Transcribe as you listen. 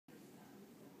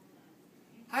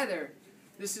Hi there,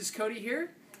 this is Cody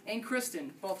here and Kristin,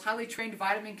 both highly trained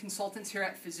vitamin consultants here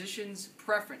at Physician's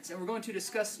Preference. And we're going to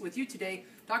discuss with you today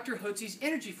Dr. Hotze's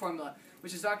energy formula,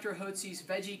 which is Dr. Hotze's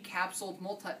veggie capsuled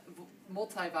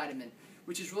multivitamin,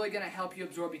 which is really going to help you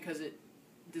absorb because it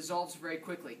dissolves very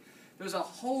quickly. There's a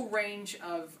whole range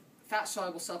of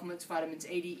fat-soluble supplements, vitamins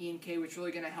A, D, E, and K, which are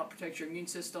really going to help protect your immune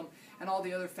system and all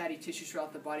the other fatty tissues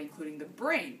throughout the body, including the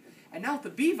brain. And now with the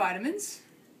B vitamins.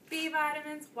 B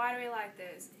vitamins, why do we like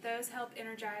those? Those help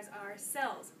energize our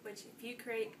cells, which if you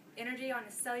create energy on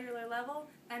a cellular level,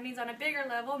 that means on a bigger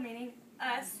level, meaning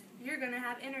us, you're going to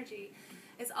have energy.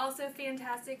 It's also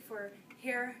fantastic for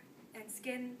hair and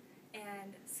skin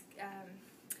and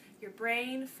your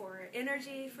brain, for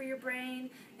energy for your brain.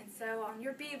 And so on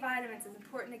your B vitamins, it's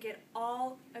important to get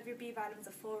all of your B vitamins a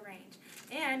full range.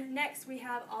 And next we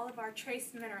have all of our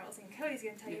trace minerals, and Cody's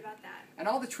going to tell you about that. And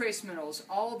all the trace minerals,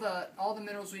 all the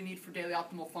minerals we need for daily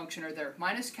optimal function are there.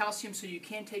 Minus calcium, so you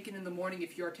can take it in the morning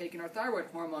if you are taking our thyroid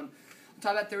hormone. On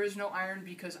top of that, there is no iron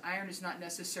because iron is not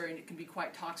necessary and it can be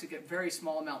quite toxic at very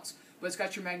small amounts. But it's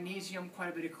got your magnesium, quite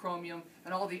a bit of chromium,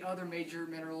 and all the other major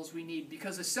minerals we need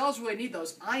because the cells really need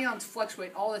those. Ions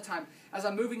fluctuate all the time. As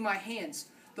I'm moving my hands,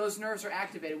 those nerves are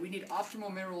activated. We need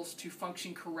optimal minerals to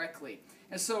function correctly.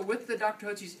 And so with the Dr.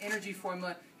 Hotze's energy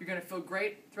formula, you're going to feel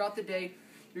great throughout the day.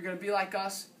 You're going to be like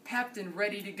us, pepped and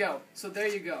ready to go. So there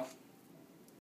you go.